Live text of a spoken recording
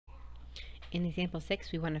In example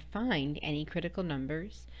 6, we want to find any critical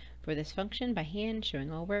numbers for this function by hand,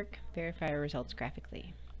 showing all work, verify our results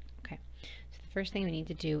graphically. Okay, so the first thing we need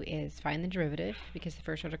to do is find the derivative, because the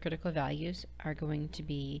first order critical values are going to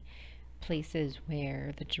be places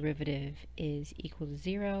where the derivative is equal to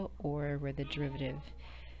 0 or where the derivative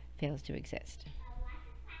fails to exist.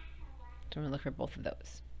 So I'm going to look for both of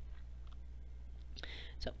those.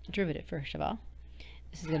 So derivative, first of all,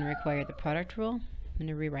 this is going to require the product rule. I'm going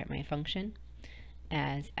to rewrite my function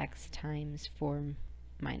as x times 4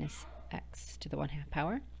 minus x to the 1/2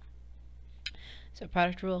 power. So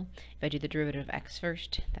product rule, if I do the derivative of x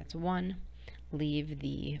first, that's 1. Leave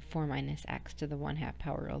the 4 minus x to the 1/2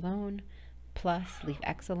 power alone, plus leave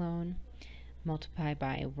x alone, multiply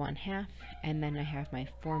by 1/2, and then I have my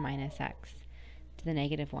 4 minus x to the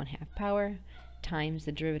negative 1/2 power times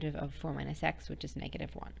the derivative of 4 minus x, which is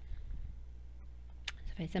negative 1.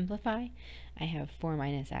 So if I simplify, I have 4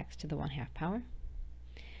 minus x to the 1/2 power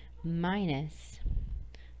minus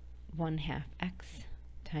 1/2 x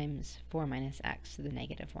times 4 minus x to the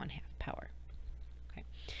negative 1/2 power. Okay,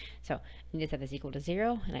 so I need to set this equal to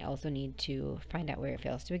 0, and I also need to find out where it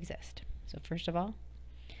fails to exist. So first of all,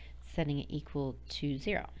 setting it equal to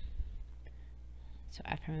 0. So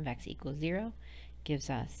f prime of x equals 0 gives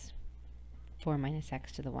us 4 minus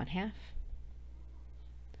x to the 1/2.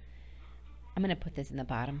 I'm going to put this in the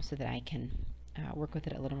bottom so that I can work with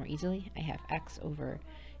it a little more easily. I have x over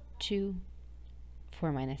 2,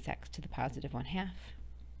 4 minus x to the positive 1/2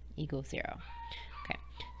 equals 0. Okay,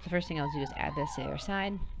 so the first thing I'll do is add this to the other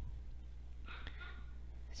side.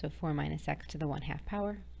 So 4 minus x to the 1/2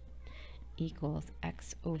 power equals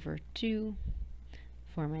x over 2,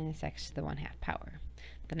 4 minus x to the 1/2 power.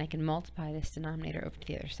 Then I can multiply this denominator over to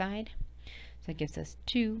the other side. So it gives us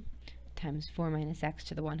 2 times 4 minus x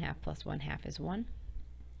to the 1/2 plus 1/2 is 1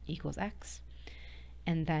 equals x.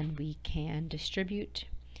 And then we can distribute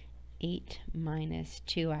 8 minus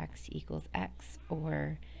 2x equals x,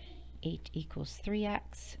 or 8 equals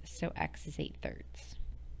 3x, so x is 8/3.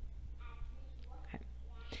 Okay.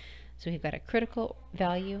 So we've got a critical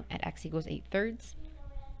value at x equals 8/3.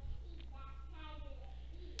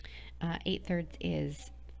 8/3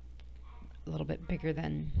 is a little bit bigger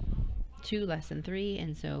than 2 less than 3,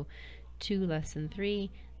 and so 2 less than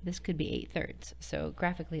 3, this could be 8/3. So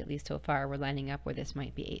graphically, at least so far, we're lining up where this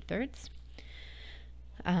might be 8/3.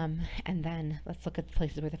 And then let's look at the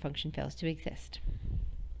places where the function fails to exist.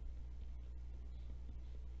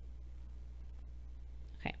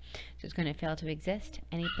 Okay, so it's going to fail to exist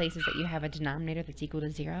any places that you have a denominator that's equal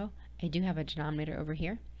to 0. I do have a denominator over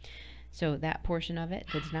here. So that portion of it,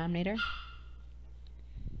 the denominator,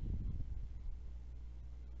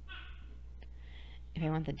 if I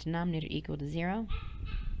want the denominator equal to 0,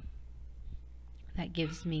 that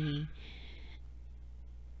gives me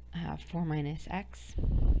 4 minus x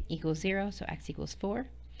equals 0, so x equals 4.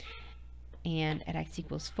 And at x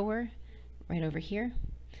equals 4, right over here,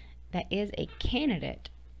 that is a candidate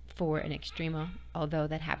for an extrema, although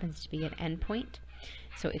that happens to be an endpoint,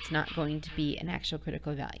 so it's not going to be an actual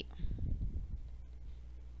critical value.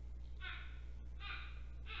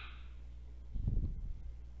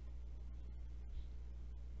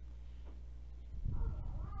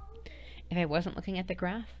 If I wasn't looking at the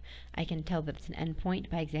graph, I can tell that it's an endpoint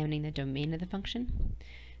by examining the domain of the function.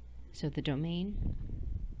 So the domain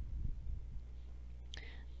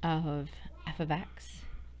of f of x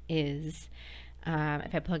is,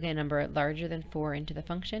 if I plug in a number larger than 4 into the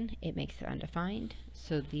function, it makes it undefined.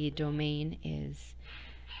 So the domain is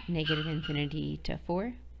negative infinity to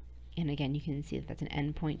 4. And again, you can see that that's an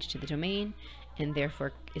endpoint to the domain, and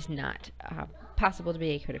therefore is not possible to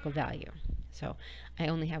be a critical value. So I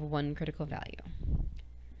only have one critical value.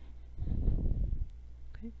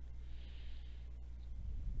 Okay.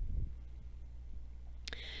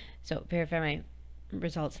 So verify my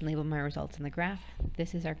results and label my results in the graph.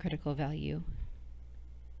 This is our critical value.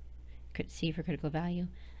 C for critical value,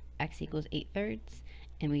 x equals 8/3,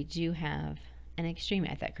 and we do have an extreme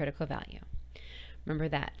at that critical value. Remember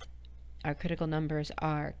that our critical numbers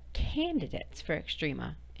are candidates for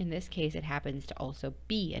extrema. In this case, it happens to also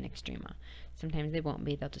be an extrema. Sometimes they won't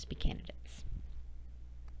be, they'll just be candidates.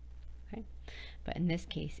 Okay? But in this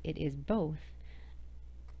case, it is both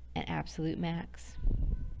an absolute max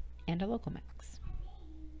and a local max,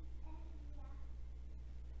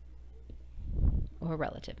 or a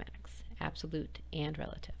relative max, absolute and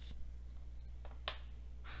relative.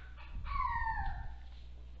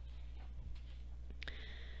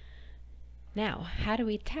 Now, how do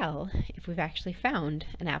we tell if we've actually found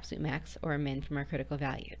an absolute max or a min from our critical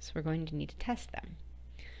values? We're going to need to test them.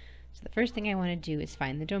 So the first thing I want to do is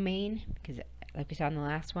find the domain, because like we saw in the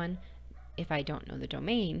last one, if I don't know the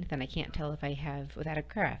domain, then I can't tell if I have, without a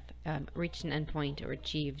graph, reached an endpoint or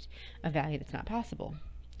achieved a value that's not possible.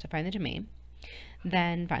 So find the domain,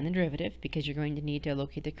 then find the derivative, because you're going to need to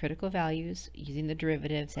locate the critical values using the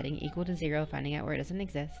derivative, setting equal to 0, finding out where it doesn't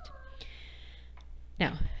exist.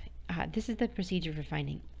 Now, this is the procedure for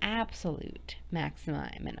finding absolute maxima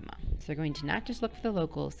and minima. So we're going to not just look for the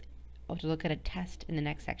locals, or to look at a test in the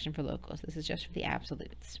next section for locals. This is just for the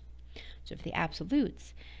absolutes. So for the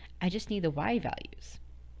absolutes, I just need the y values.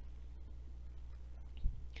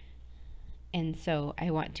 And so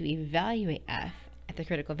I want to evaluate f at the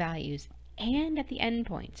critical values and at the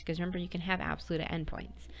endpoints, because remember, you can have absolute at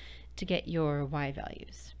endpoints to get your y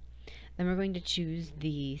values. Then we're going to choose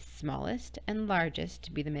the smallest and largest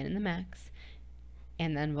to be the min and the max,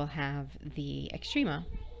 and then we'll have the extrema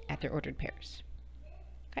at their ordered pairs.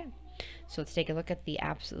 Okay, so let's take a look at the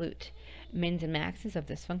absolute mins and maxes of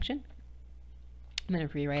this function. I'm going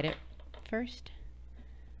to rewrite it first.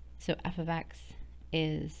 So f of x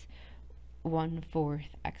is 1/4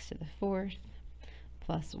 x to the 4th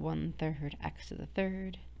plus 1/3 x to the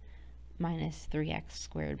 3rd minus 3x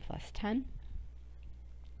squared plus 10.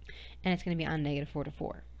 And it's going to be on -4 to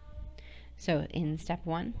 4. So in step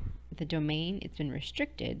 1, the domain, it's been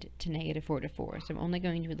restricted to -4 to 4. So I'm only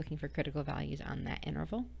going to be looking for critical values on that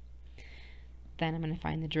interval. Then I'm going to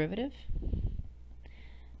find the derivative.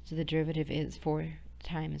 So the derivative is 4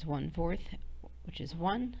 times 1/4, which is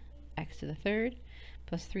 1, x to the 3rd,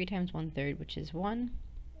 plus 3 times 1/3, which is 1,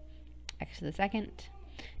 x to the 2nd.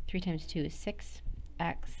 3 times 2 is 6,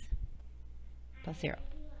 x plus 0.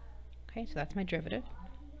 Okay, so that's my derivative.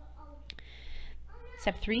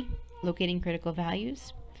 Step 3, locating critical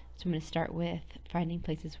values. So I'm going to start with finding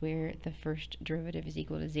places where the first derivative is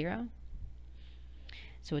equal to 0.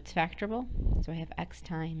 So it's factorable. So I have x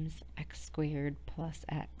times x squared plus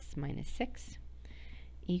x minus 6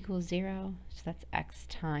 equals 0. So that's x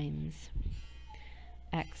times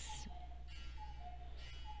x.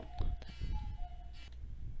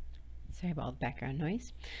 Sorry about all the background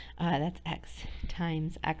noise. That's x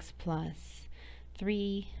times x plus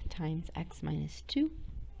 3 times x minus 2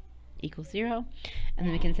 equals 0. And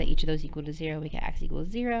then we can set each of those equal to 0. We get x equals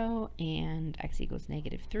 0, and x equals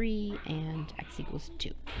 -3, and x equals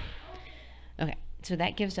 2. Okay, so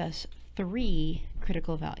that gives us 3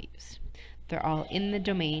 critical values. They're all in the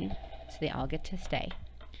domain, so they all get to stay.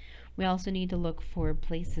 We also need to look for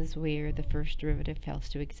places where the first derivative fails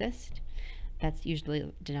to exist. That's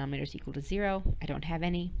usually denominators equal to 0. I don't have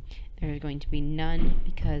any. There's going to be none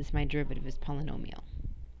because my derivative is polynomial.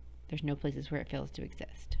 There's no places where it fails to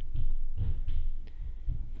exist.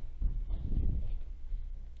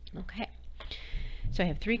 Okay, so I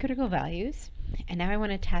have 3 critical values, and now I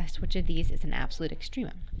want to test which of these is an absolute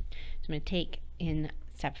extremum. So I'm going to take, in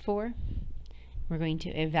step 4, we're going to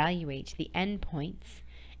evaluate the endpoints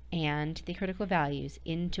and the critical values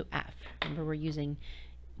into f. Remember, we're using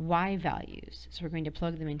y values, so we're going to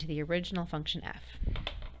plug them into the original function f.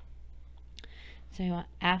 So I want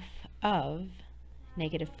f of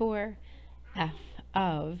 -4, f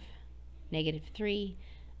of -3,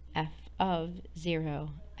 f of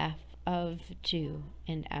 0, f of 2,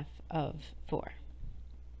 and f of 4.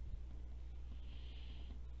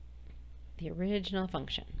 The original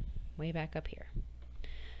function, way back up here.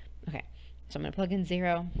 Okay, so I'm going to plug in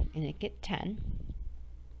 0, and it get 10.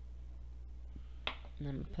 And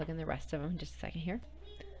I'm going to plug in the rest of them in just a second here.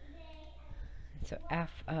 So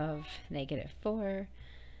f of -4,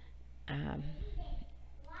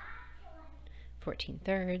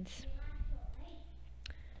 14/3,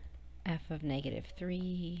 f of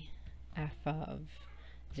 -3, f of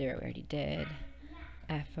 0 we already did,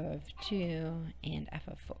 f of 2, and f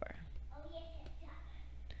of 4.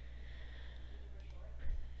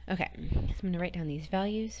 Okay, so I'm going to write down these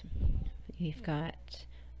values. We've got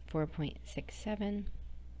 4.67,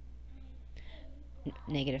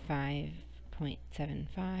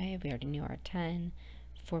 -5.75, we already knew our 10,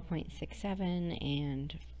 4.67,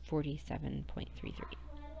 and 47.33.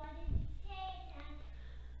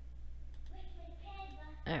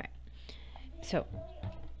 Alright, so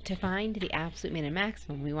to find the absolute min and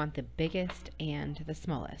maximum, we want the biggest and the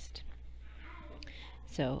smallest.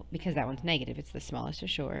 So because that one's negative, it's the smallest for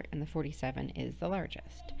sure, and the 47 is the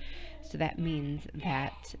largest. So that means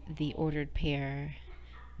that the ordered pair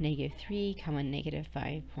 -3,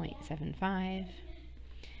 -5.75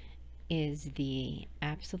 is the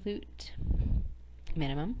absolute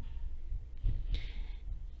minimum.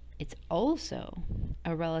 It's also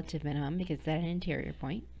a relative minimum because it's at an interior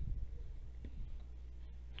point.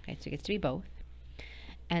 Okay, so it gets to be both.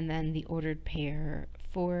 And then the ordered pair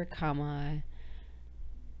 4,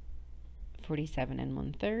 47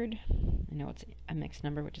 1/3. I know it's a mixed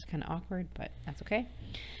number, which is kind of awkward, but that's okay.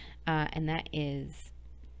 And that is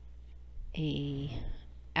a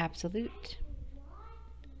absolute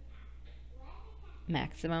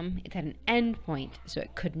maximum. It's at an end point, so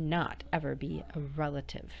it could not ever be a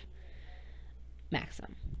relative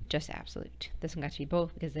maximum, just absolute. This one got to be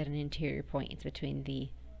both because at an interior point, it's between the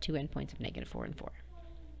two endpoints of -4 and 4.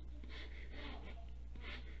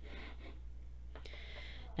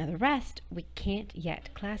 Now the rest we can't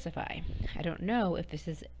yet classify. I don't know if this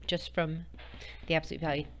is just from the absolute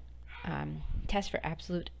value test for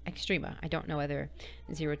absolute extrema. I don't know whether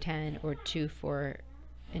 0, 10 or 2, 4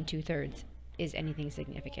 and 2/3 is anything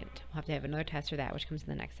significant. We'll have to have another test for that, which comes in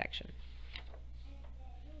the next section.